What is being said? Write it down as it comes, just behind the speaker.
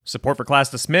Support for Class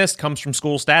Dismissed comes from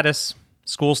School Status.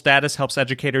 School Status helps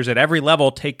educators at every level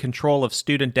take control of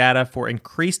student data for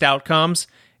increased outcomes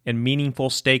and meaningful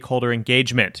stakeholder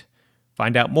engagement.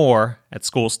 Find out more at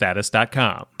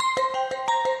schoolstatus.com.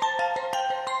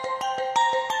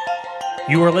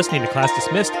 You are listening to Class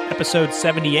Dismissed, episode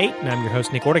 78, and I'm your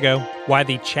host, Nick Ortego. Why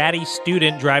the chatty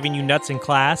student driving you nuts in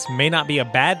class may not be a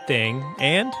bad thing,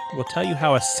 and we'll tell you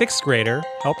how a sixth grader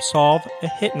helped solve a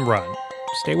hit and run.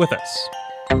 Stay with us.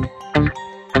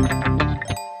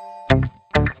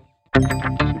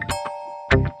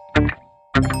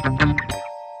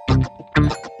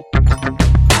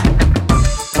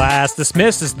 Class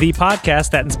Dismissed is the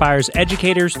podcast that inspires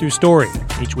educators through story.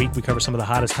 Each week, we cover some of the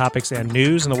hottest topics and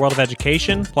news in the world of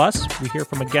education. Plus, we hear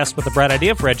from a guest with a bright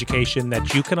idea for education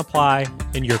that you can apply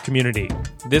in your community.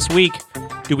 This week,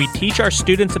 do we teach our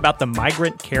students about the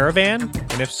migrant caravan?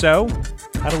 And if so,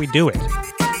 how do we do it?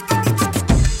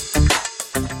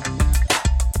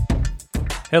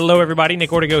 Hello, everybody. Nick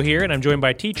Ortego here, and I'm joined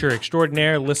by teacher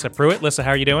extraordinaire Lissa Pruitt. Lissa,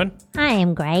 how are you doing? I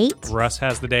am great. Russ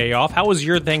has the day off. How was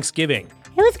your Thanksgiving?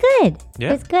 It was good. Yeah.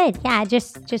 It was good. Yeah, I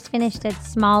just finished a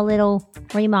small little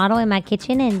remodel in my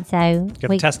kitchen, and so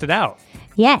Got to test it out.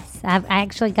 Yes, I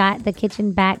actually got the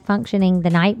kitchen back functioning the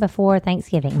night before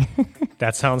Thanksgiving.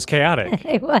 That sounds chaotic.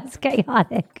 It was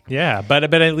chaotic. Yeah,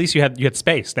 but at least you had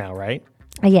space now, right?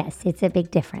 Yes, it's a big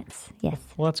difference. Yes.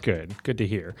 Well, that's good. Good to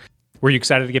hear. Were you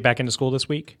excited to get back into school this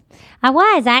week? I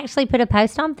was. I actually put a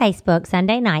post on Facebook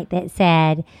Sunday night that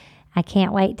said, I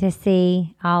can't wait to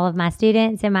see all of my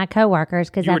students and my coworkers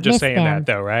because I've missed them. You were just saying that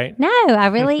though, right? No, I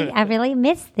really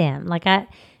miss them. Like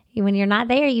when you're not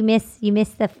there, you miss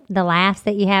the laughs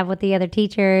that you have with the other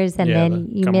teachers, and then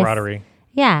you camaraderie. miss.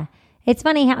 Yeah, it's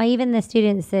funny how even the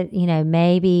students that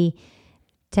maybe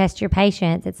test your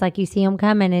patience, it's like you see them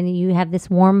coming and you have this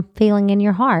warm feeling in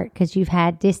your heart because you've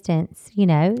had distance.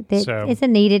 It's a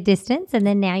needed distance, and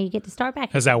then now you get to start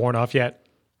back. Has that worn off yet?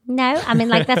 No, I mean,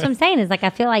 that's what I'm saying is I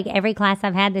feel like every class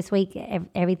I've had this week,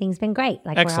 everything's been great.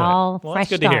 Like Excellent. We're all well, fresh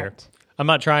that's good start. to hear. I'm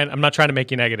not trying to make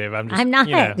you negative. I'm not.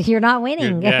 You're not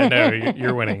winning.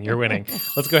 You're winning. You're winning.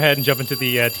 Let's go ahead and jump into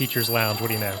the teacher's lounge. What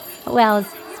do you know? Well,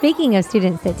 speaking of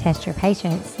students that test your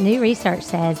patience, new research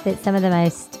says that some of the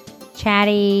most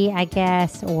chatty, I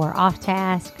guess, or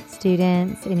off-task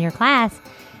students in your class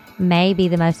may be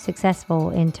the most successful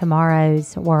in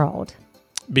tomorrow's world.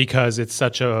 Because it's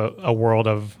such a world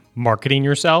of marketing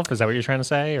yourself? Is that what you're trying to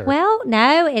say? Or? Well,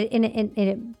 no.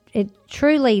 It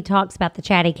truly talks about the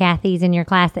chatty Cathys in your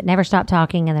class that never stop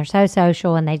talking, and they're so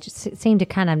social, and they just seem to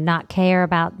kind of not care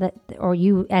about or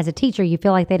you as a teacher, you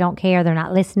feel like they don't care, they're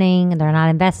not listening, and they're not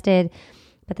invested.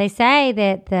 But they say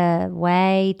that the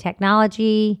way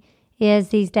technology is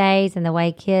these days and the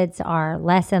way kids are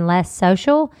less and less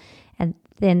social, and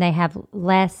then they have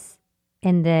less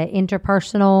in the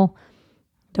interpersonal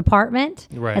department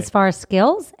as far as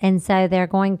skills. And so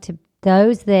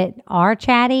those that are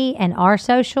chatty and are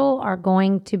social are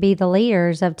going to be the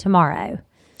leaders of tomorrow.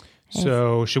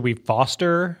 So should we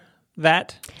foster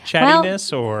that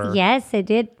chattiness or? Yes, it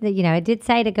did. It did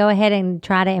say to go ahead and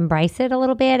try to embrace it a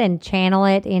little bit and channel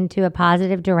it into a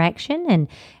positive direction,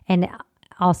 and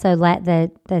also let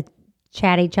the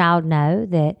chatty child know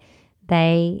that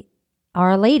they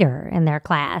are a leader in their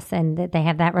class and that they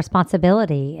have that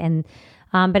responsibility. And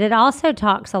but it also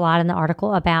talks a lot in the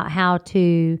article about how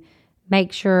to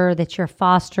make sure that you're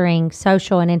fostering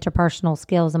social and interpersonal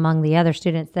skills among the other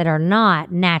students that are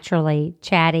not naturally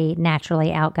chatty,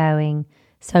 naturally outgoing,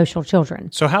 social children.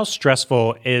 So how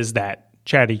stressful is that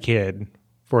chatty kid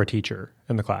for a teacher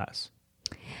in the class?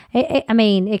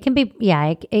 It can be,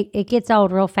 it gets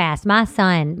old real fast. My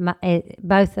son,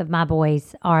 both of my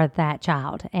boys are that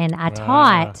child. And I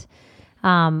taught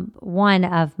one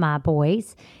of my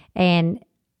boys, and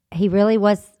he really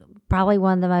was probably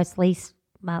one of the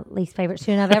my least favorite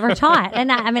student I've ever taught.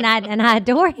 And I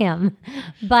adore him.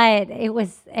 But it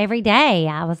was every day.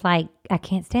 I was like, I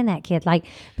can't stand that kid. Like,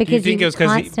 because he was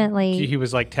constantly. He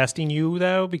was like testing you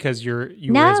though, because you were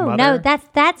his mother? No,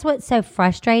 that's what's so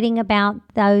frustrating about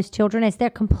those children is they're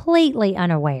completely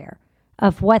unaware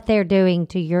of what they're doing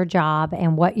to your job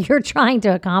and what you're trying to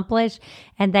accomplish.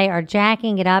 And they are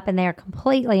jacking it up and they're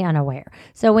completely unaware.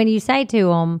 So when you say to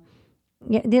them,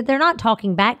 they're not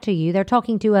talking back to you. They're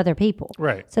talking to other people.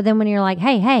 Right. So then when you're like,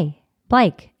 hey,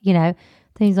 Blake, then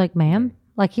he's like, ma'am,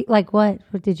 like what?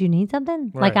 Did you need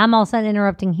something? Right. Like I'm all of a sudden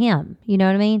interrupting him. You know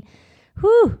what I mean?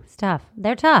 Whew, it's tough.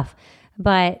 They're tough.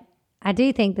 But I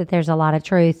do think that there's a lot of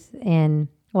truth in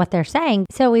what they're saying.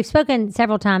 So we've spoken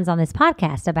several times on this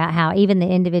podcast about how even the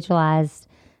individualized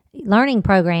learning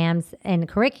programs and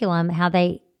curriculum, how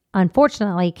they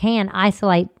unfortunately can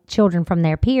isolate children from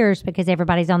their peers because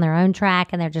everybody's on their own track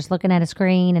and they're just looking at a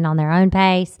screen and on their own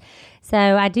pace. So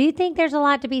I do think there's a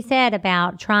lot to be said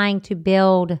about trying to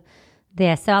build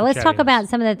this. So let's talk about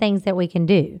some of the things that we can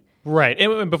do. Right.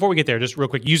 And before we get there, just real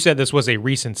quick, you said this was a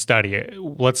recent study.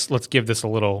 Let's give this a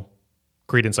little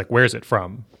credence. Like, where is it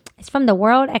from? It's from the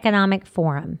World Economic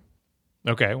Forum.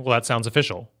 Okay. Well, that sounds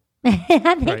official.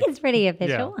 I think it's pretty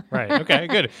official. Yeah, right. Okay,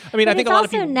 good. I mean, I think it's a lot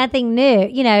also of people... nothing new.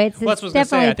 You know, it's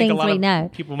definitely things we know.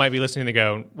 People might be listening to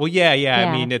go, well, yeah.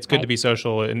 I mean, it's good to be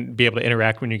social and be able to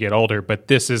interact when you get older, but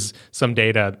this is some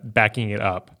data backing it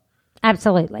up.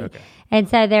 Absolutely. Okay. And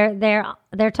so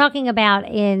they're talking about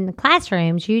in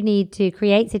classrooms, you need to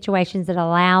create situations that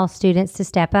allow students to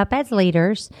step up as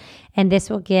leaders, and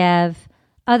this will give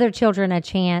other children a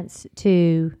chance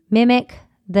to mimic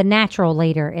the natural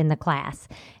leader in the class,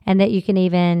 and that you can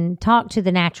even talk to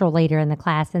the natural leader in the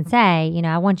class and say, you know,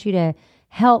 I want you to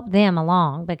help them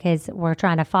along because we're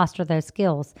trying to foster those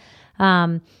skills.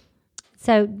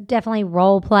 So definitely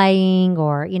role playing,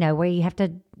 or, you know, where you have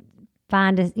to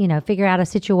figure out a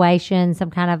situation, some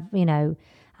kind of, you know,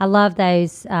 I love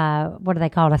those, what are they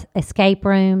called? Escape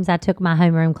rooms. I took my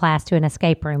homeroom class to an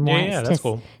escape room once. Yeah, that's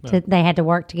cool. They had to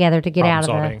work together to get out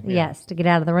of to get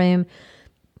out of the room.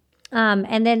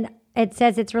 And then it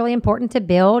says it's really important to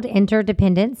build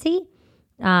interdependency,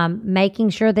 making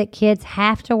sure that kids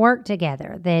have to work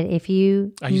together. That if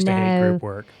you I used to hate group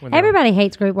work. Everybody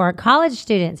hates group work. College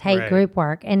students hate group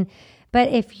work. But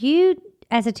if you,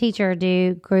 as a teacher,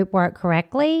 do group work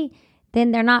correctly,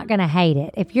 then they're not going to hate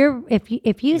it. If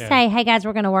you say, hey guys,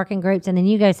 we're going to work in groups, and then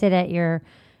you go sit at your,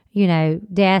 you know,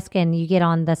 desk and you get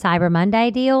on the Cyber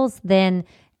Monday deals, then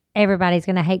everybody's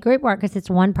going to hate group work because it's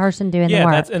one person doing the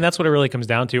work. That's what it really comes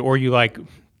down to. Or you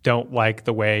don't like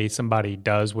the way somebody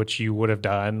does what you would have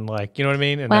done. Like, you know what I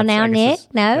mean? And well, now, Nick,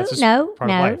 no, life,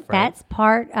 right? That's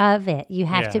part of it. You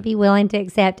have to be willing to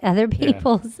accept other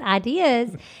people's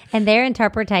ideas and their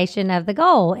interpretation of the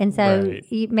goal. And so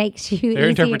it makes you their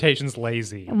interpretation's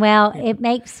lazy. Well, it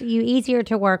makes you easier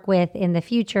to work with in the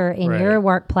future in your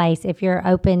workplace if you're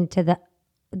open to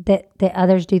that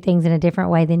others do things in a different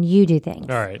way than you do things.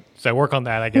 All right. So work on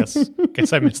that, I guess.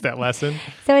 Guess I missed that lesson.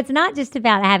 So it's not just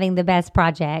about having the best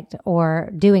project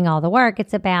or doing all the work.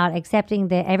 It's about accepting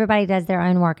that everybody does their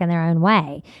own work in their own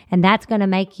way. And that's going to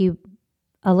make you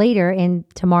a leader in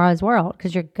tomorrow's world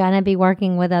because you're going to be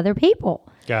working with other people.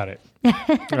 Got it.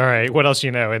 All right. What else you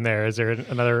know in there? Is there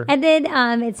another? And then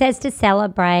it says to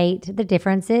celebrate the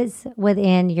differences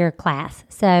within your class.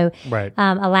 So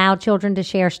allow children to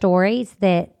share stories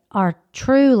that are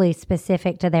truly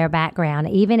specific to their background,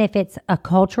 even if it's a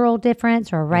cultural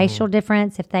difference or a racial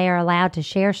difference. If they are allowed to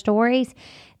share stories,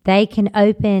 they can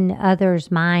open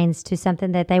others' minds to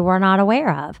something that they were not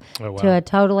aware of, to a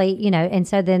totally, you know, and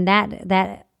so then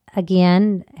that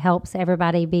again helps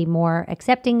everybody be more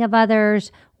accepting of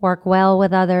others, work well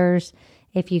with others,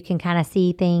 if you can kind of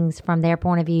see things from their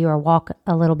point of view or walk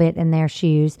a little bit in their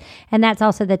shoes. And that's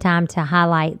also the time to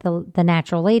highlight the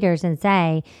natural leaders and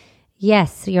say,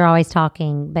 yes, you're always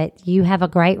talking, but you have a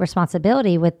great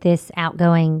responsibility with this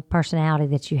outgoing personality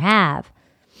that you have.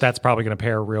 That's probably going to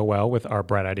pair real well with our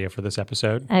bright idea for this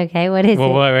episode. Okay, what is it?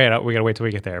 Well, wait, we got to wait till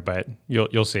we get there, but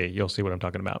you'll see. You'll see what I'm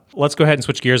talking about. Let's go ahead and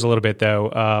switch gears a little bit, though.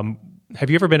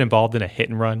 Have you ever been involved in a hit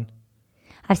and run?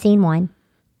 I've seen one.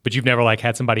 But you've never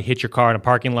had somebody hit your car in a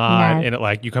parking lot and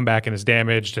it you come back and it's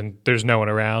damaged and there's no one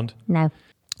around? No.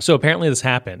 So apparently this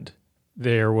happened.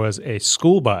 There was a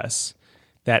school bus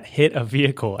that hit a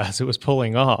vehicle as it was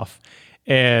pulling off.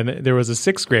 And there was a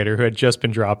sixth grader who had just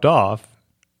been dropped off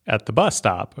at the bus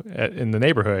stop in the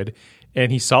neighborhood,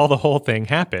 and he saw the whole thing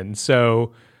happen.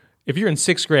 So if you're in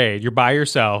sixth grade, you're by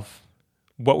yourself,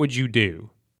 what would you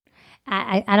do?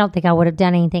 I don't think I would have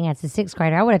done anything as a sixth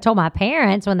grader. I would have told my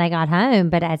parents when they got home,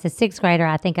 but as a sixth grader,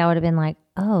 I think I would have been like,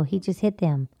 oh, he just hit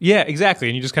them. Yeah, exactly.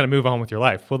 And you just kind of move on with your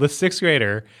life. Well, the sixth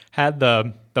grader had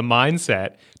the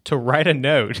mindset to write a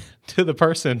note to the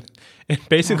person and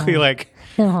basically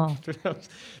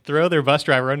throw their bus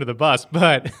driver under the bus.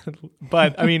 But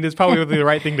I mean, it's probably the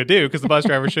right thing to do because the bus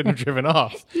driver shouldn't have driven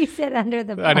off. You said under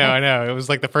the bus. I know. It was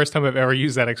the first time I've ever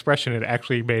used that expression. It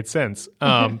actually made sense.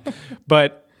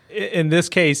 But in this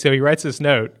case, so he writes this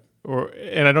note,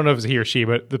 and I don't know if it's he or she,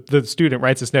 but the student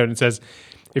writes this note and says,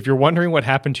 if you're wondering what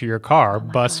happened to your car,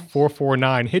 bus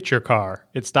 449 hit your car.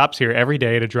 It stops here every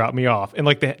day to drop me off. And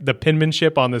the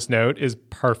penmanship on this note is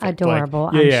perfect. Adorable,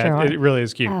 I'm sure. It really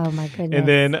is cute. Oh my goodness. And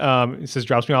then it says,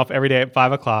 drops me off every day at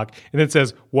 5:00. And then it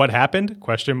says, what happened? ?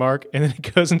 And then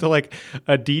it goes into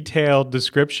a detailed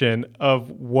description of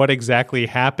what exactly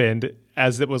happened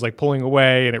as it was like pulling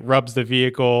away, and it rubs the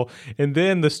vehicle. And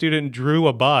then the student drew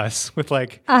a bus with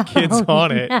like kids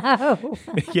on it. No.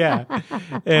 Yeah.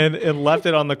 And left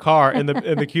it on the car. And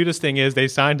the cutest thing is they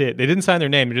signed it. They didn't sign their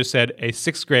name. It just said a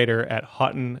sixth grader at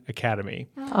Houghton Academy.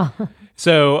 Oh.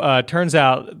 So turns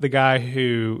out the guy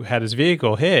who had his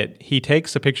vehicle hit, he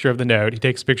takes a picture of the note. He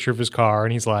takes a picture of his car,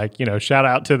 and he's like, shout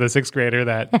out to the sixth grader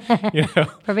that,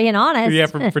 For being honest. Yeah,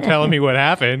 for telling me what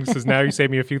happened. He says, now you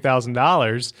saved me a few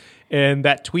 $1,000s. And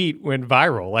that tweet went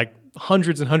viral. Like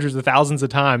hundreds and hundreds of thousands of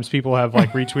times people have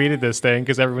like retweeted this thing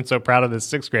because everyone's so proud of this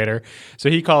sixth grader. So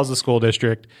he calls the school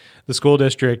district. The school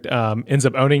district ends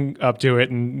up owning up to it,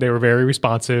 and they were very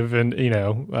responsive and,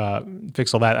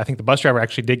 fixed all that. I think the bus driver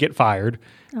actually did get fired.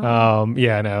 Oh.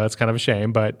 That's kind of a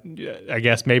shame, but I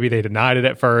guess maybe they denied it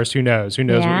at first. Who knows? Who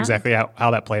knows exactly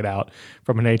how that played out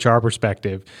from an HR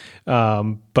perspective.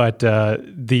 But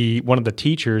one of the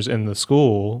teachers in the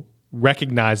school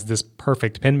recognized this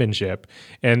perfect penmanship,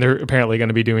 and they're apparently going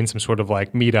to be doing some sort of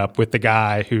like meetup with the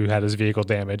guy who had his vehicle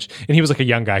damaged. And he was like a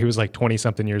young guy. He was like 20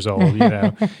 something years old,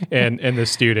 and the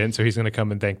student. So he's going to come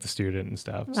and thank the student and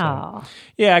stuff. So,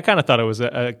 yeah, I kind of thought it was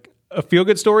a feel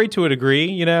good story to a degree.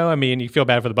 You feel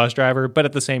bad for the bus driver, but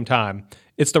at the same time,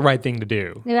 it's the right thing to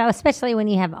do. Especially when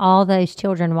you have all those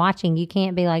children watching, you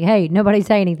can't be like, hey, nobody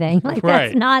say anything. Like,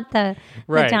 that's not the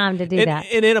time to do that.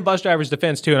 And in a bus driver's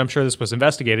defense, too, and I'm sure this was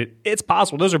investigated, it's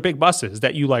possible. Those are big buses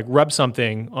that you, like, rub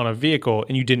something on a vehicle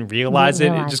and you didn't realize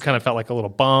it. It just kind of felt like a little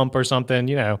bump or something,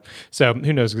 So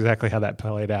who knows exactly how that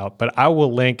played out. But I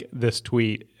will link this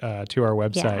tweet to our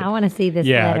website. Yeah, I want to see this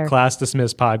letter.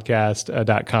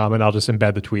 classdismissedpodcast.com, and I'll just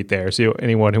embed the tweet there. So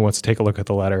anyone who wants to take a look at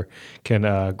the letter can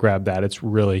grab that. It's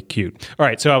really cute. All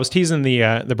right, so I was teasing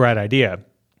the bright idea.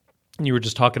 You were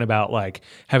just talking about like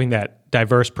having that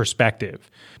diverse perspective.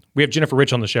 We have Jennifer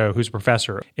Rich on the show, who's a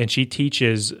professor, and she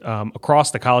teaches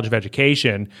across the College of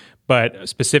Education, but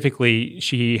specifically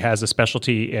she has a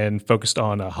specialty and focused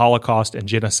on Holocaust and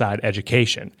genocide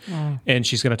education. Yeah. And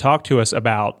she's going to talk to us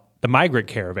about the migrant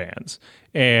caravans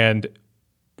and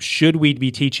should we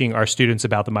be teaching our students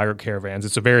about the migrant caravans?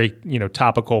 It's a very,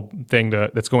 topical thing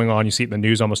that's going on. You see it in the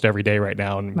news almost every day right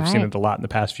now, and we've seen it a lot in the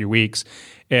past few weeks.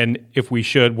 And if we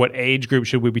should, what age group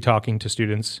should we be talking to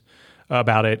students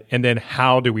about it? And then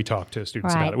how do we talk to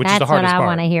students about it? Which is the hardest part. That's what I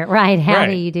want to hear. Right. How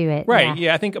do you do it? Right.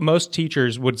 Yeah. I think most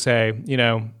teachers would say,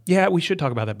 we should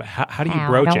talk about that, but how do you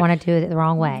broach it? I don't want to do it the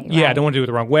wrong way. Yeah, I don't want to do it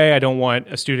the wrong way. I don't want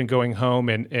a student going home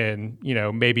and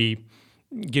maybe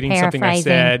getting something I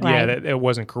said, that it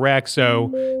wasn't correct.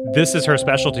 So this is her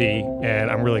specialty, and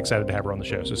I'm really excited to have her on the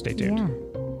show, so stay tuned. Yeah.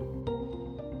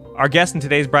 Our guest in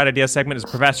today's Bright Idea segment is a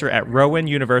professor at Rowan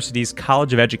University's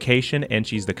College of Education, and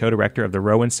she's the co-director of the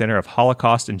Rowan Center of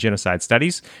Holocaust and Genocide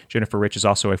Studies. Jennifer Rich is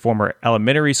also a former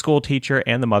elementary school teacher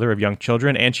and the mother of young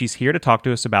children, and she's here to talk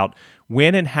to us about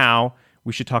when and how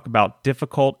we should talk about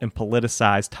difficult and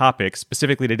politicized topics.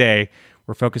 Specifically today,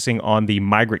 we're focusing on the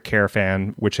migrant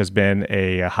caravan, which has been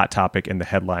a hot topic in the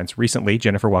headlines recently.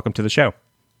 Jennifer, welcome to the show.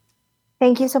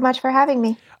 Thank you so much for having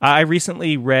me. I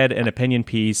recently read an opinion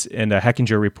piece in a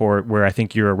Hechinger report where I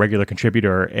think you're a regular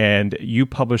contributor, and you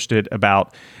published it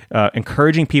about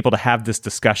encouraging people to have this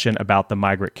discussion about the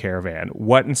migrant caravan.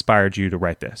 What inspired you to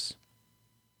write this?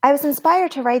 I was inspired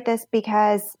to write this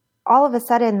because all of a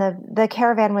sudden the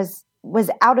caravan was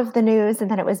out of the news, and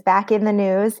then it was back in the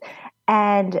news.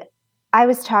 And I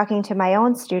was talking to my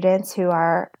own students who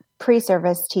are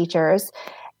pre-service teachers,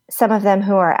 some of them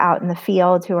who are out in the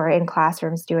field, who are in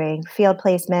classrooms doing field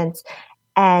placements,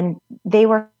 and they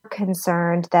were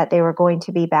concerned that they were going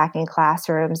to be back in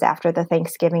classrooms after the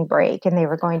Thanksgiving break, and they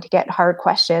were going to get hard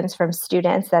questions from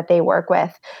students that they work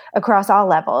with across all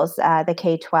levels, the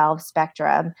K-12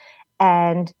 spectrum,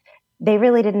 and they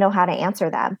really didn't know how to answer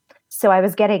them. So I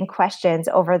was getting questions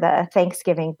over the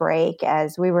Thanksgiving break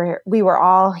as we were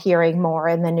all hearing more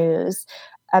in the news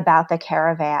about the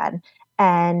caravan,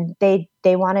 and they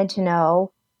wanted to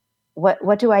know,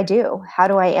 what do I do? How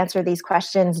do I answer these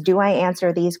questions? Do I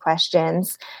answer these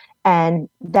questions? And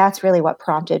that's really what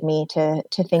prompted me to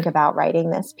think about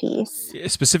writing this piece.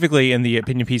 Specifically in the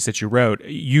opinion piece that you wrote,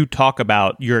 you talk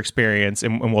about your experience,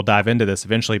 and we'll dive into this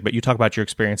eventually, but you talk about your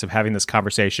experience of having this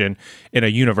conversation in a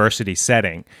university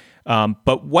setting.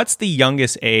 But what's the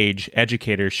youngest age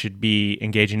educators should be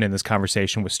engaging in this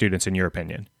conversation with students, in your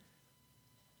opinion?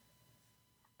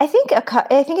 I think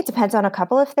it depends on a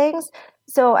couple of things.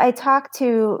 So I talk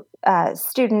to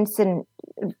students, and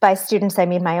by students I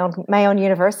mean my own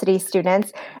university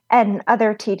students and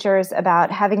other teachers,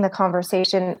 about having the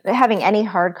conversation, having any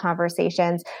hard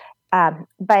conversations,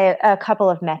 by a couple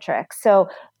of metrics. So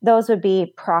those would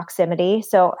be proximity.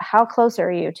 So how close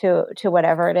are you to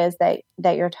whatever it is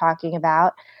that you're talking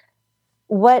about?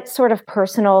 What sort of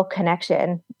personal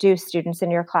connection do students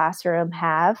in your classroom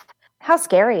have? How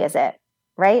scary is it,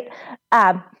 right?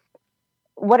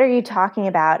 What are you talking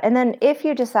about? And then if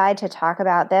you decide to talk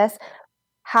about this,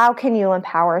 how can you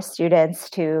empower students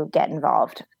to get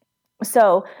involved?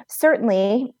 So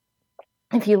certainly,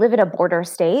 if you live in a border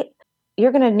state,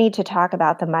 you're going to need to talk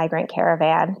about the migrant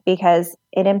caravan because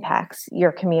it impacts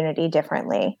your community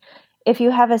differently. If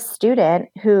you have a student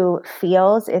who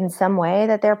feels in some way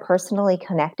that they're personally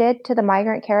connected to the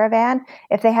migrant caravan,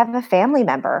 if they have a family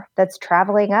member that's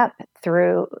traveling up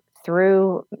through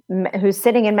who's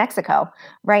sitting in Mexico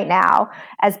right now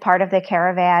as part of the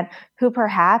caravan, who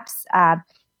perhaps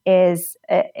is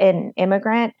an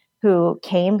immigrant who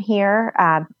came here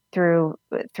through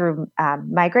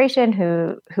migration,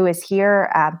 who is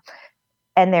here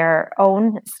and their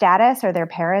own status or their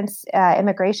parents'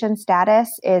 immigration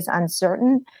status is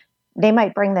uncertain, they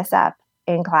might bring this up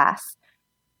in class.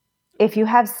 If you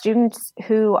have students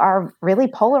who are really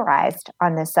polarized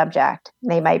on this subject,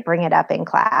 they might bring it up in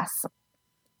class.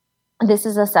 This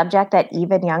is a subject that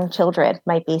even young children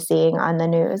might be seeing on the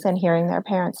news and hearing their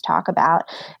parents talk about.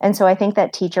 And so I think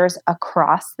that teachers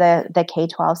across the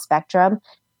K-12 spectrum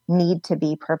need to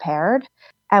be prepared.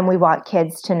 And we want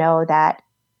kids to know that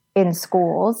in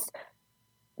schools,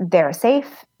 they're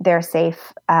safe, their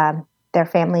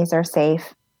families are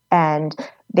safe, and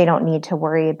they don't need to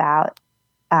worry about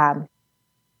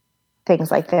things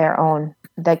like their own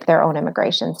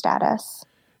immigration status.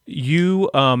 You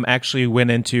actually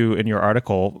went into, in your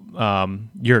article,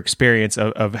 your experience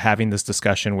of having this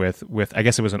discussion with I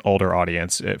guess it was an older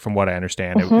audience, from what I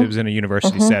understand. It was in a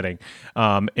university setting.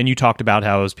 And you talked about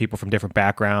how it was people from different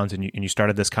backgrounds, and you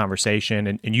started this conversation,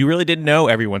 and you really didn't know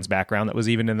everyone's background that was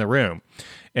even in the room.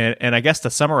 And I guess to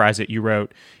summarize it, you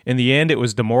wrote, in the end, it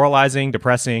was demoralizing,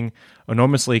 depressing,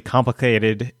 enormously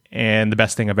complicated, and the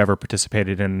best thing I've ever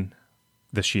participated in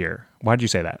this year. Why did you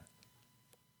say that?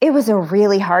 It was a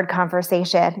really hard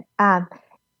conversation.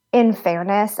 In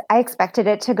fairness, I expected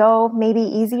it to go maybe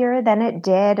easier than it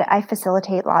did. I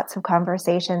facilitate lots of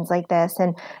conversations like this,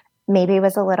 and maybe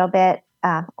was a little bit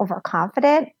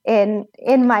overconfident in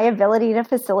my ability to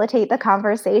facilitate the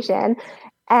conversation.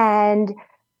 And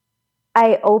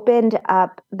I opened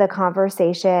up the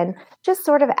conversation, just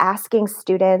sort of asking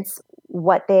students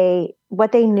what they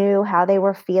knew, how they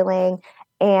were feeling,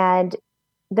 and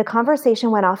the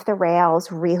conversation went off the rails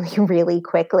really, really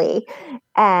quickly.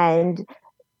 And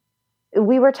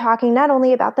we were talking not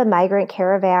only about the migrant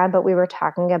caravan, but we were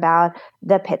talking about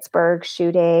the Pittsburgh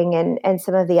shooting and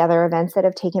some of the other events that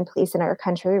have taken place in our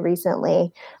country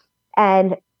recently.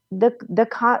 And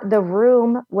the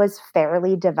room was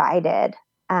fairly divided.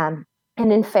 And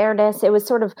in fairness, it was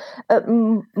sort of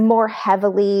more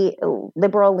heavily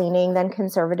liberal leaning than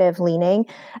conservative leaning.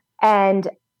 And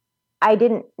I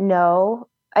didn't know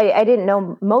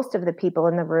most of the people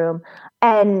in the room,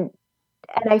 and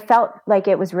I felt like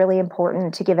it was really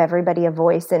important to give everybody a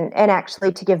voice and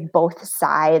actually to give both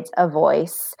sides a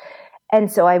voice.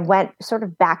 And so I went sort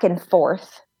of back and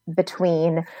forth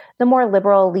between the more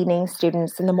liberal leaning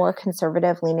students and the more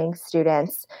conservative leaning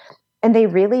students. And they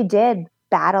really did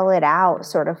battle it out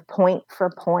sort of point for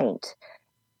point.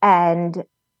 And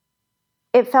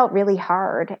it felt really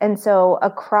hard. And so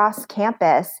across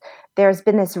campus, there's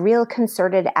been this real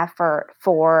concerted effort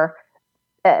for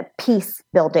peace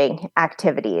building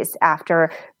activities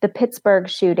after the Pittsburgh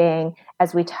shooting.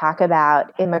 As we talk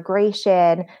about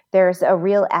immigration, there's a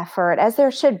real effort, as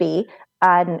there should be,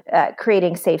 on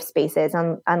creating safe spaces,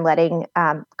 on letting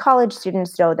college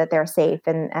students know that they're safe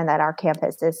and that our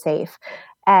campus is safe.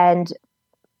 And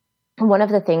one of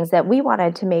the things that we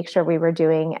wanted to make sure we were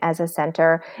doing as a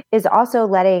center is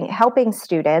also helping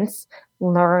students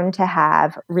learn to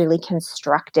have really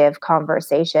constructive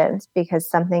conversations, because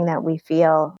something that we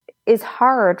feel is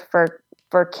hard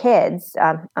for kids.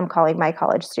 I'm calling my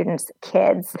college students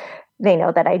kids. They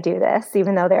know that I do this,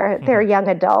 even though they're young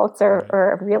adults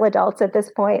or real adults at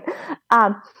this point.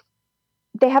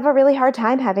 They have a really hard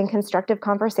time having constructive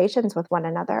conversations with one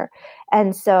another.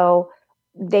 And so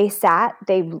they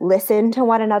listened to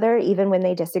one another, even when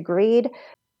they disagreed.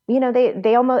 You know,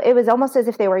 it was almost as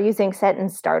if they were using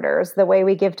sentence starters, the way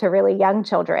we give to really young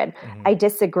children. Mm-hmm. I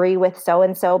disagree with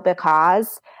so-and-so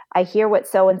because I hear what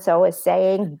so-and-so is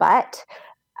saying, but,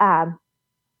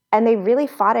 and they really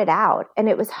fought it out. And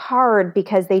it was hard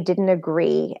because they didn't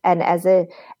agree. And as a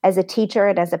teacher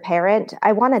and as a parent,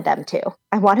 I wanted them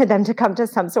to come to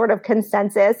some sort of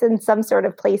consensus and some sort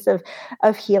of place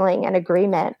of healing and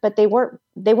agreement, but they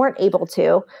weren't able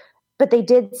to. But they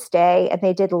did stay and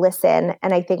they did listen.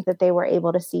 And I think that they were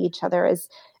able to see each other as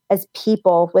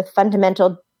people with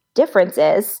fundamental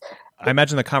differences. I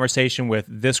imagine the conversation with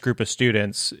this group of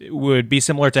students would be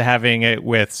similar to having it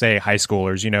with, say, high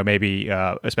schoolers, maybe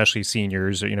especially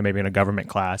seniors, or, maybe in a government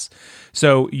class.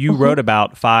 So you wrote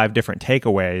about 5 different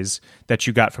takeaways that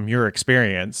you got from your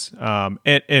experience.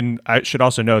 And I should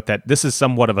also note that this is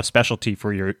somewhat of a specialty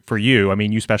for you. I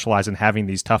mean, you specialize in having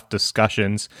these tough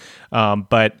discussions,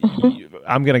 but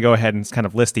I'm going to go ahead and kind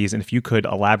of list these. And if you could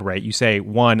elaborate, you say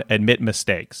 1, admit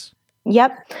mistakes.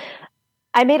 Yep.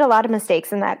 I made a lot of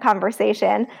mistakes in that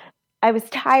conversation. I was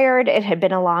tired. It had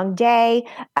been a long day.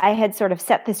 I had sort of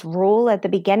set this rule at the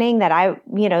beginning that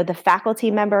the faculty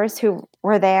members who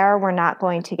were there were not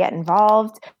going to get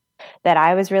involved, that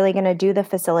I was really going to do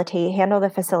handle the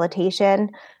facilitation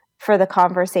for the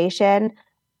conversation.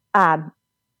 And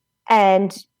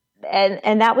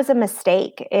that was a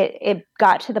mistake. It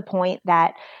got to the point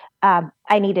that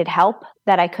I needed help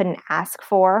that I couldn't ask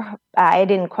for. I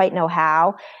didn't quite know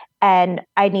how. And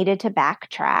I needed to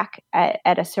backtrack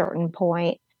at a certain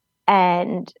point.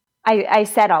 And I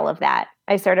said all of that.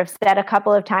 I sort of said a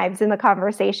couple of times in the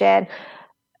conversation,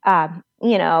 I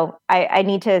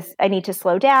need to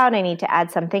slow down. I need to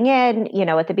add something in.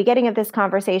 At the beginning of this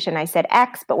conversation, I said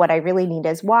X, but what I really need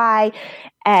is Y.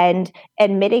 And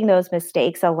admitting those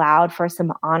mistakes allowed for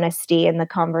some honesty in the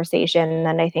conversation.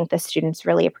 And I think the students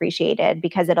really appreciated,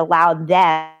 because it allowed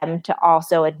them to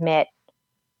also admit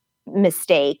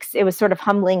mistakes. It was sort of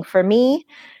humbling for me,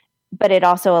 but it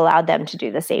also allowed them to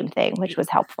do the same thing, which was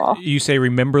helpful. You say,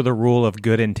 remember the rule of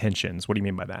good intentions. What do you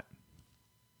mean by that?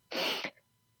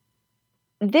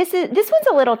 This one's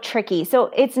a little tricky.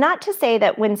 So it's not to say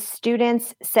that when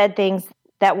students said things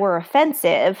that were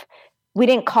offensive, we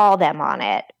didn't call them on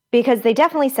it, because they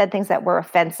definitely said things that were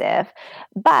offensive,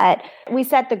 but we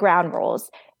set the ground rules.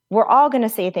 We're all going to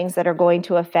say things that are going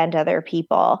to offend other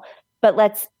people, but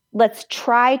let's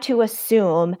try to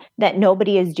assume that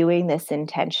nobody is doing this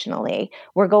intentionally.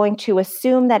 We're going to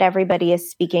assume that everybody is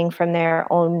speaking from their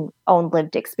own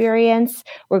lived experience.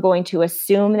 We're going to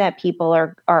assume that people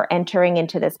are entering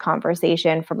into this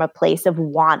conversation from a place of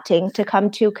wanting to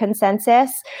come to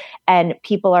consensus, and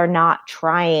people are not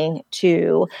trying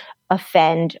to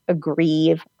offend,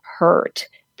 aggrieve, hurt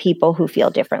people who feel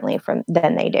differently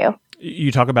than they do.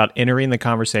 You talk about entering the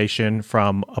conversation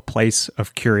from a place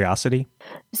of curiosity.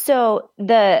 So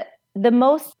the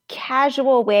most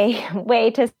casual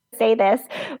way to say this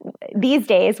these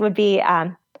days would be,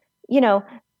 no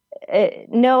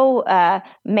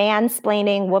mansplaining,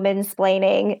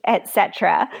 womansplaining,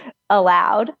 etc.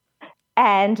 allowed.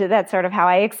 And that's sort of how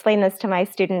I explain this to my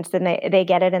students, and they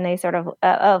get it, and they sort of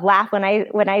laugh when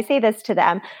I say this to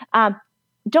them.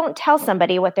 Don't tell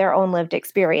somebody what their own lived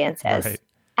experience is. Right.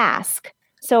 Ask.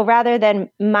 So rather than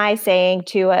my saying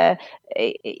to a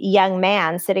young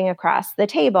man sitting across the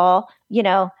table,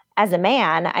 as a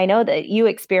man, I know that you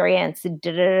experience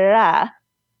da-da-da-da.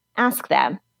 Ask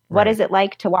them, what is it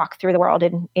like to walk through the world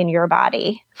in your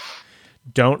body?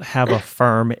 Don't have a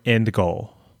firm end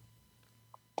goal.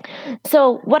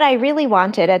 So what I really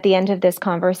wanted at the end of this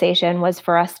conversation was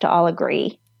for us to all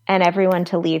agree and everyone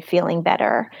to leave feeling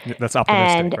better. That's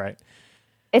optimistic, right?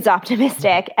 It's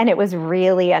optimistic, and it was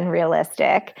really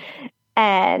unrealistic.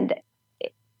 And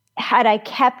had I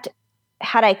kept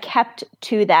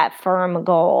to that firm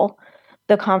goal,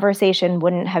 the conversation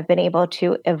wouldn't have been able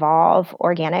to evolve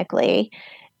organically.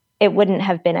 It wouldn't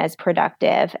have been as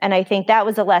productive. And I think that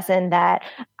was a lesson that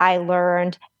I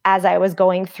learned as I was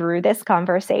going through this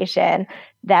conversation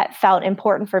that felt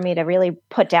important for me to really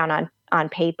put down on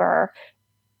paper.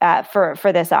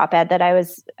 For this op-ed that I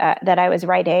was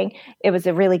writing. It was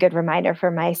a really good reminder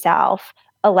for myself.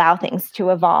 Allow things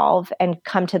to evolve and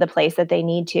come to the place that they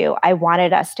need to. I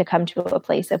wanted us to come to a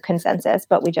place of consensus,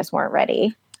 but we just weren't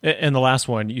ready. And the last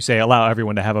one, you say allow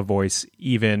everyone to have a voice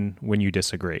even when you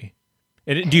disagree.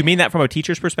 Do you mean that from a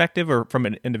teacher's perspective or from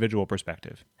an individual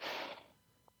perspective?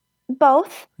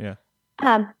 Both. Yeah.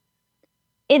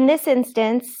 In this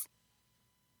instance,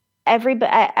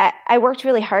 I worked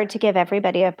really hard to give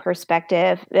everybody a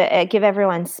perspective, give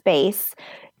everyone space,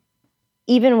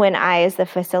 even when I, as the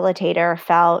facilitator,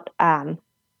 felt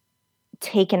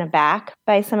taken aback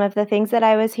by some of the things that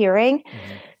I was hearing.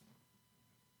 Mm-hmm.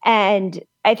 And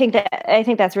I think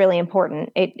that's really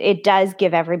important. It does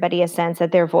give everybody a sense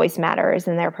that their voice matters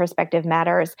and their perspective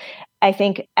matters. I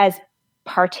think as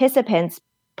participants,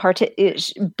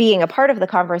 being a part of the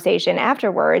conversation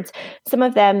afterwards, some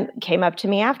of them came up to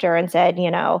me after and said,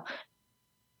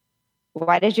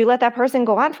 why did you let that person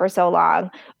go on for so long?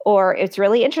 Or it's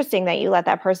really interesting that you let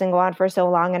that person go on for so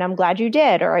long, and I'm glad you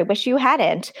did, or I wish you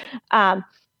hadn't.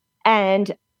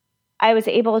 And I was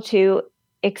able to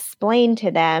explain to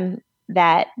them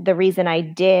that the reason I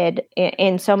did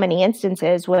in so many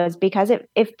instances was because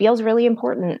it feels really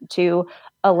important to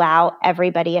allow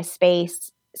everybody a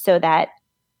space so that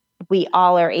we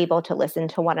all are able to listen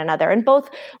to one another. And both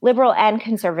liberal and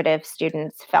conservative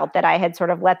students felt that I had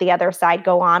sort of let the other side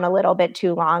go on a little bit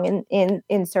too long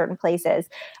in certain places.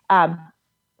 But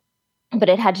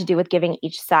it had to do with giving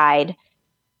each side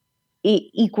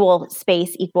equal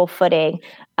space, equal footing,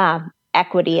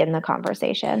 equity in the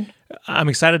conversation. I'm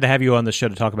excited to have you on the show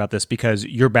to talk about this because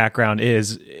your background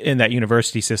is in that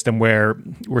university system where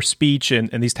speech and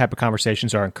these type of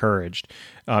conversations are encouraged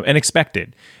and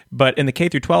expected. But in the K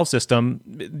through 12 system,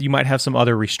 you might have some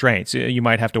other restraints. You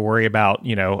might have to worry about,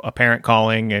 a parent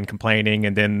calling and complaining,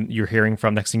 and then you're hearing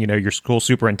from, next thing you know, your school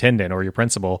superintendent or your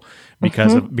principal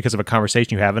because of a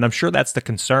conversation you have. And I'm sure that's the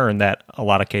concern that a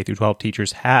lot of K through 12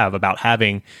 teachers have about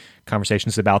having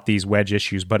conversations about these wedge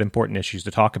issues, but important issues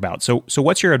to talk about. So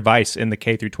what's your advice in the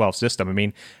K through 12 system? I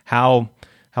mean, how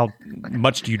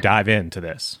much do you dive into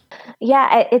this?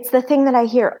 Yeah, it's the thing that I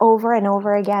hear over and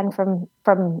over again from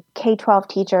K-12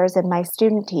 teachers and my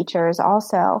student teachers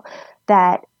also,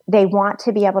 that they want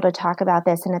to be able to talk about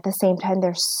this, and at the same time,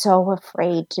 they're so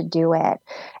afraid to do it.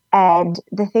 And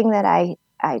the thing that I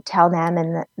tell them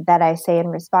and that I say in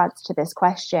response to this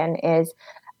question is,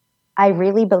 I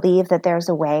really believe that there's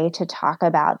a way to talk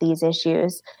about these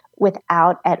issues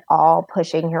without at all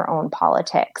pushing your own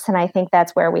politics. And I think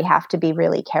that's where we have to be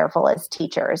really careful as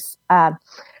teachers. I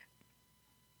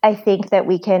think that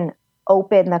we can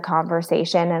open the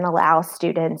conversation and allow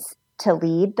students to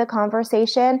lead the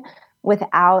conversation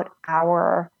without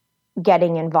our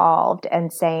getting involved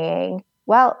and saying,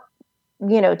 well,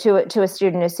 to a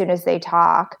student as soon as they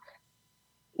talk,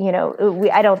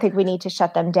 I don't think we need to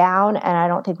shut them down, and I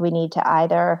don't think we need to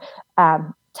either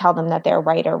tell them that they're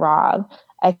right or wrong.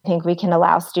 I think we can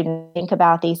allow students to think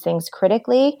about these things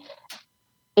critically,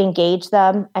 engage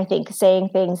them. I think saying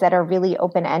things that are really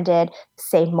open-ended,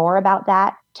 say more about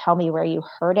that, tell me where you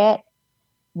heard it,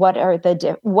 what are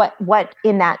what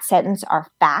in that sentence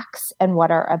are facts and what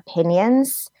are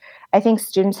opinions. I think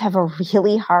students have a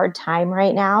really hard time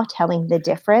right now telling the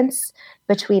difference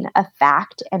between a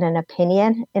fact and an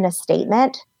opinion in a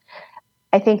statement.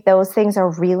 I think those things are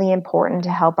really important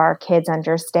to help our kids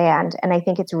understand. And I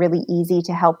think it's really easy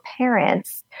to help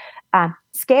parents.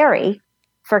 Scary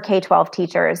for K-12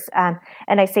 teachers. And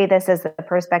I say this as the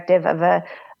perspective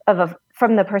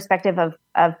from the perspective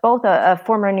of both a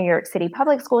former New York City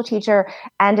public school teacher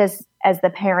and as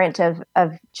the parent of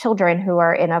children who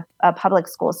are in a public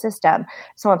school system.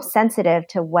 So I'm sensitive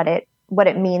to what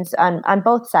it means on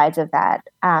both sides of that.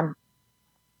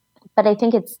 But I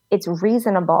think it's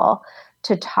reasonable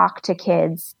to talk to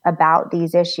kids about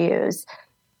these issues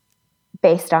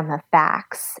based on the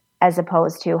facts as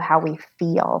opposed to how we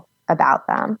feel about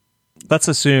them. Let's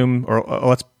assume, or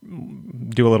let's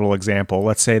do a little example.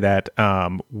 Let's say that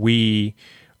we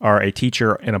are a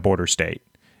teacher in a border state,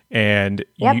 and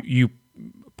Yep. you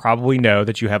probably know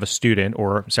that you have a student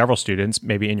or several students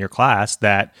maybe in your class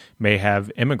that may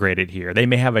have immigrated here. They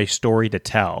may have a story to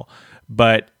tell,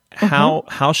 but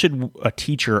how should a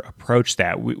teacher approach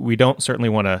that? We don't certainly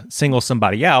want to single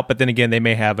somebody out, but then again, they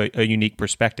may have a unique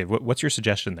perspective. What's your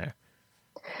suggestion there?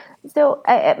 So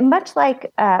much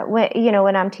like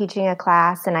when I'm teaching a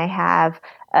class and I have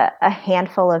a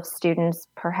handful of students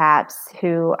perhaps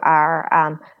who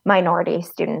are minority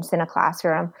students in a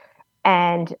classroom,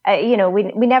 and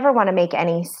we never want to make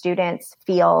any students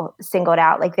feel singled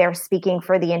out, like they're speaking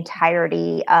for the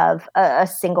entirety of a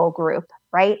single group,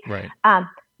 right? Right.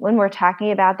 When we're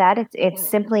talking about that, it's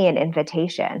simply an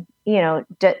invitation.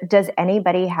 Does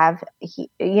anybody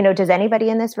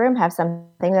in this room have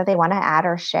something that they want to add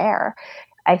or share?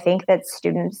 I think that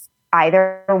students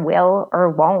either will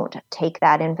or won't take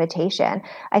that invitation.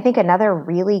 I think another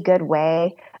really good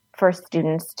way for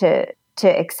students to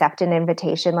accept an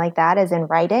invitation like that is in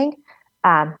writing.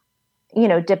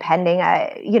 Depending,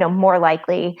 more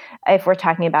likely if we're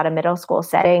talking about a middle school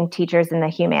setting, teachers in the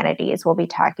humanities will be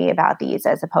talking about these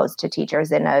as opposed to teachers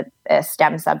in a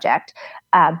STEM subject.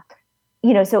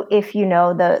 So if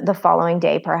the following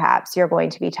day, perhaps you're going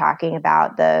to be talking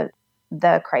about the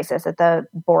crisis at the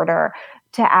border,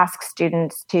 to ask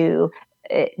students to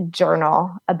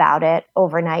journal about it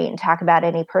overnight and talk about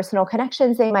any personal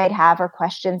connections they might have or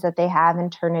questions that they have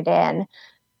and turn it in.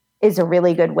 is a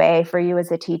really good way for you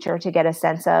as a teacher to get a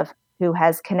sense of who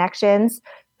has connections,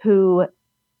 who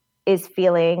is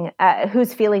feeling,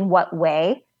 who's feeling what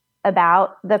way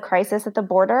about the crisis at the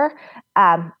border.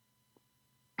 I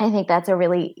think that's a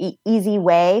really easy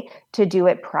way to do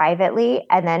it privately,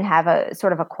 and then have a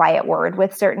sort of a quiet word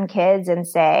with certain kids and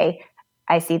say,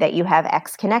 I see that you have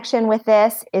X connection with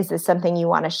this. Is this something you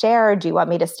want to share? Or do you want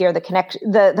me to steer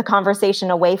the conversation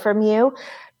away from you?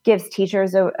 Gives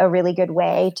teachers a really good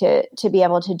way to be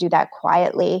able to do that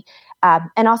quietly,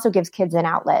 and also gives kids an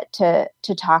outlet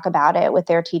to talk about it with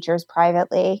their teachers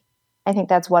privately. I think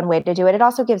that's one way to do it. It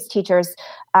also gives teachers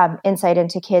insight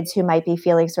into kids who might be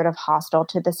feeling sort of hostile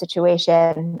to the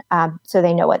situation, so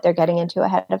they know what they're getting into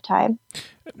ahead of time.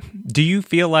 Do you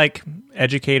feel like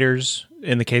educators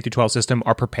in the K-12 system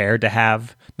are prepared to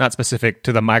have, not specific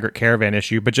to the migrant caravan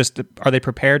issue, but just are they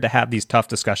prepared to have these tough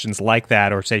discussions like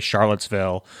that, or say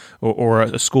Charlottesville, or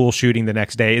a school shooting the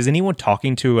next day? Is anyone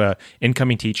talking to a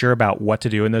incoming teacher about what to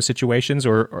do in those situations,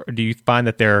 or do you find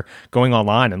that they're going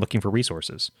online and looking for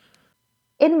resources?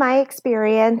 In my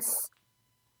experience,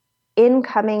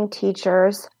 incoming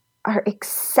teachers are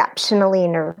exceptionally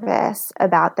nervous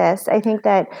about this. I think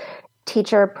that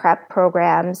teacher prep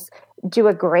programs do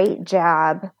a great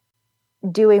job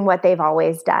doing what they've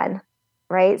always done,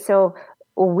 right? So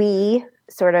we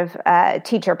sort of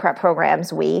teacher prep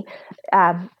programs, we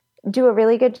do a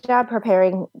really good job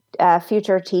preparing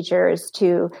future teachers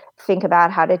to think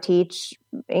about how to teach,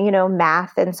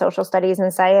 math and social studies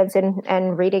and science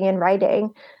and reading and writing.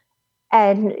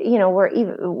 And,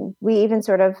 we even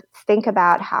sort of think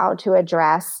about how to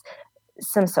address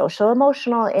some social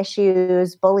emotional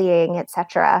issues, bullying,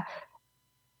 etc.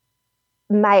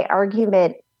 My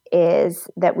argument is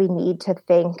that we need to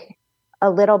think a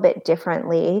little bit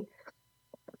differently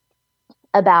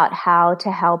about how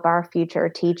to help our future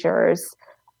teachers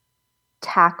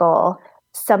tackle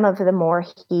some of the more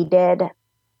heated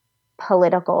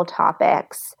political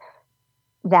topics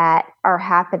that are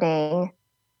happening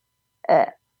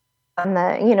on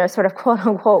the, sort of quote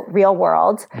unquote real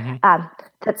world,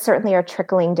 that certainly are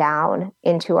trickling down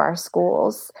into our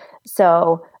schools.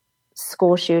 So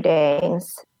school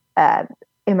shootings,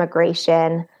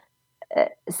 immigration,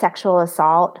 sexual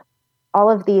assault, all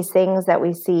of these things that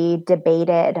we see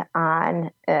debated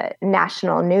on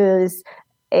national news,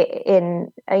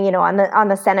 on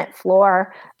the Senate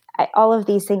floor. All of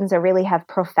these things really have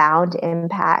profound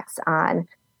impacts on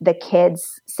the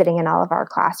kids sitting in all of our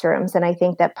classrooms. And I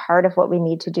think that part of what we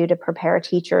need to do to prepare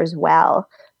teachers well,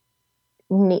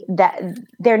 that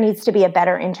there needs to be a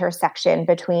better intersection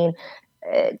between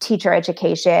teacher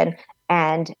education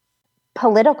and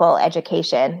political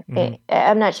education.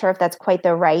 I'm not sure if that's quite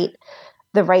the right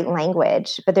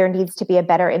language, but there needs to be a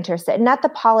better intersection, not the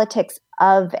politics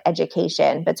of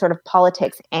education, but sort of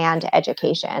politics and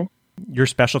education. Your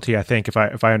specialty, I think, if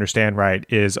I understand right,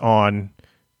 is on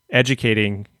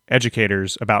educating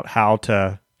educators about how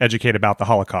to educate about the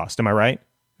Holocaust. Am I right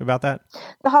about that?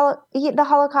 The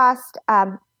Holocaust,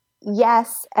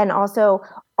 yes, and also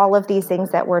all of these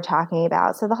things that we're talking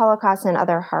about. So the Holocaust and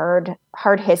other hard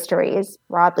histories,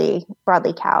 broadly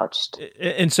couched.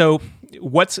 And so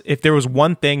if there was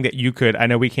one thing that you could, I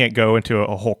know we can't go into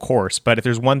a whole course, but if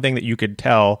there's one thing that you could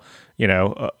tell,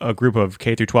 a group of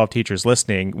K through 12 teachers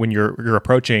listening, when you're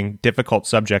approaching difficult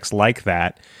subjects like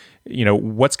that,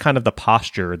 what's kind of the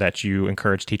posture that you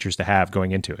encourage teachers to have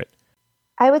going into it?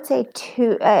 I would say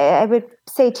two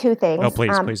things. Oh,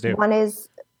 please do.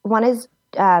 One is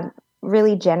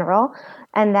really general,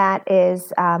 and that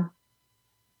is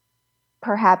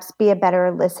perhaps be a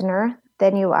better listener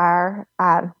than you are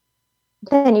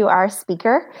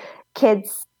speaker.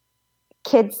 Kids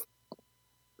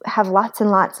have lots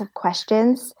and lots of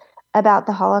questions about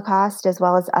the Holocaust as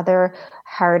well as other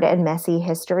hard and messy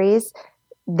histories.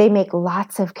 They make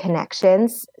lots of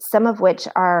connections, some of which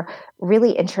are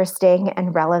really interesting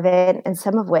and relevant, and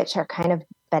some of which are kind of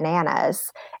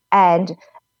bananas. And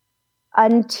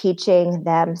unteaching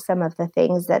them some of the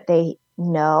things that they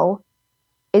know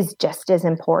is just as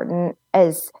important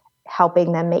as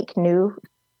helping them make new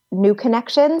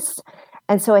connections.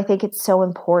 And so I think it's so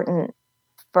important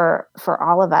for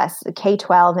all of us,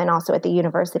 K-12 and also at the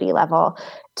university level,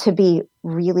 to be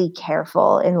really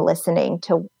careful in listening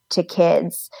to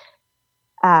kids,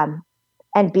 and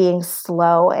being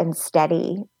slow and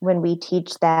steady when we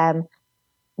teach them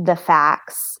the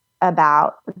facts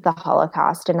about the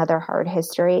Holocaust and other hard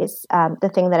histories.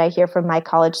 The thing that I hear from my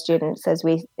college students as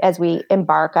we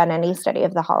embark on any study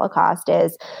of the Holocaust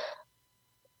is,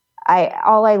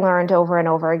 all I learned over and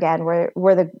over again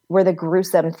were the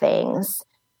gruesome things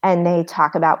and they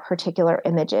talk about particular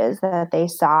images that they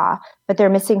saw, but they're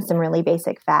missing some really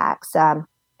basic facts.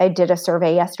 I did a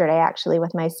survey yesterday, actually,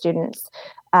 with my students,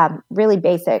 really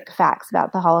basic facts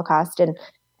about the Holocaust,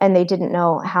 and they didn't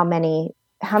know how many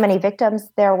victims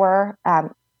there were,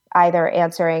 either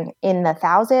answering in the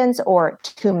thousands or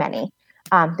too many.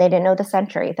 They didn't know the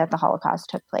century that the Holocaust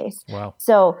took place. Wow.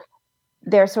 So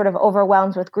they're sort of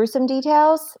overwhelmed with gruesome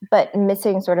details, but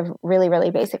missing sort of really, really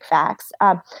basic facts.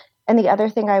 And the other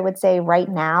thing I would say right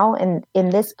now, in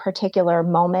this particular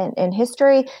moment in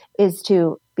history, is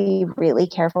to be really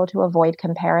careful to avoid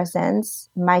comparisons.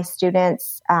 My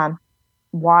students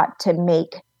want to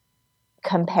make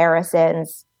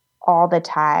comparisons all the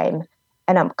time,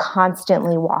 and I'm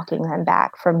constantly walking them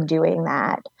back from doing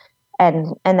that.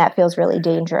 And that feels really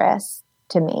dangerous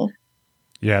to me.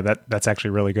 Yeah, that's actually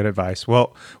really good advice.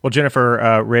 Well,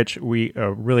 Jennifer, Rich, we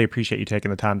really appreciate you taking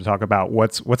the time to talk about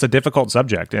what's a difficult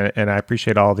subject, and I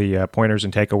appreciate all the pointers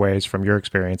and takeaways from your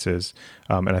experiences,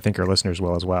 and I think our listeners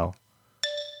will as well.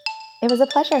 It was a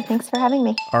pleasure. Thanks for having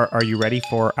me. Are you ready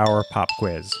for our pop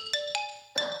quiz?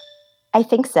 I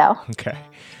think so. Okay.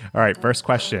 All right, first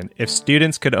question. If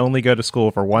students could only go to school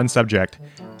for one subject,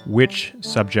 which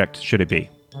subject should it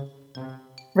be?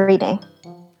 Reading.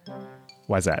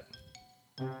 Why is that?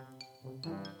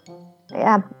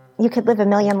 Yeah, you could live a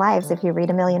million lives if you read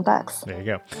a million books. There you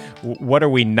go. What are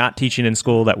we not teaching in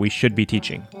school that we should be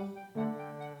teaching?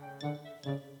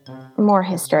 More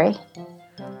history.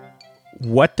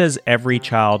 What does every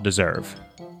child deserve?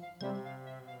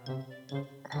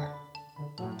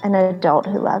 An adult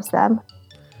who loves them.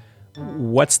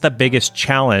 What's the biggest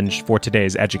challenge for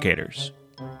today's educators?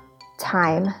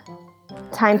 Time.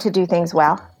 Time to do things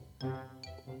well.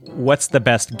 What's the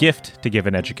best gift to give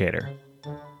an educator?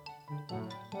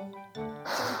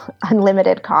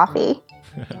 Unlimited coffee.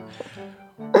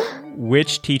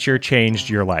 Which teacher changed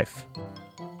your life?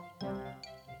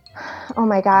 Oh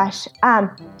my gosh.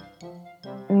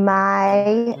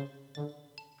 My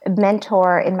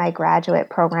mentor in my graduate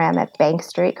program at Bank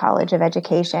Street College of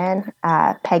Education,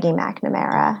 Peggy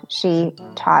McNamara, she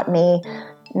taught me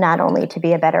not only to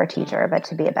be a better teacher, but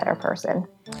to be a better person.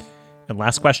 And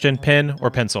last question, pen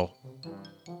or pencil?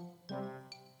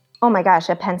 Oh my gosh,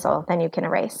 a pencil, then you can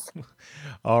erase.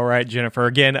 All right, Jennifer.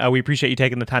 Again, we appreciate you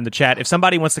taking the time to chat. If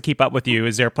somebody wants to keep up with you,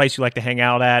 is there a place you like to hang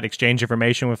out at, exchange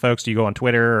information with folks? Do you go on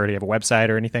Twitter, or do you have a website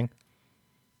or anything?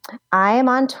 I am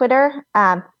on Twitter.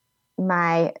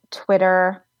 My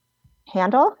Twitter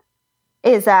handle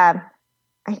is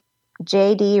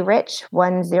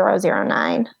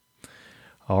JDRich1009.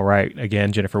 All right.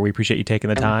 Again, Jennifer, we appreciate you taking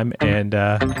the time, and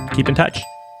keep in touch.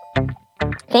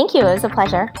 Thank you. It was a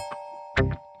pleasure.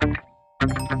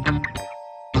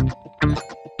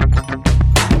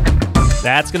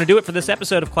 That's going to do it for this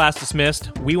episode of Class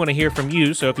Dismissed. We want to hear from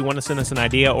you, so if you want to send us an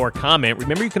idea or a comment,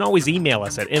 remember you can always email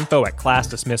us at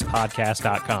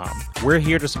info@classdismissedpodcast.com. We're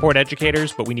here to support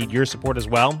educators, but we need your support as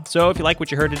well. So if you like what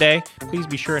you heard today, please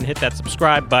be sure and hit that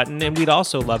subscribe button, and we'd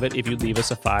also love it if you'd leave us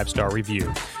a 5-star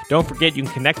review. Don't forget you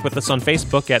can connect with us on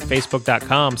Facebook at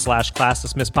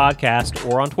facebook.com/classdismissedpodcast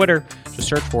or on Twitter. Just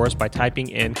search for us by typing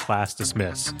in Class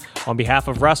Dismiss. On behalf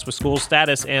of Russ with School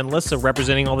Status and Lissa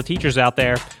representing all the teachers out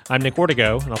there, I'm Nick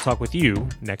Ortego, and I'll talk with you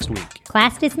next week.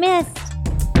 Class dismissed.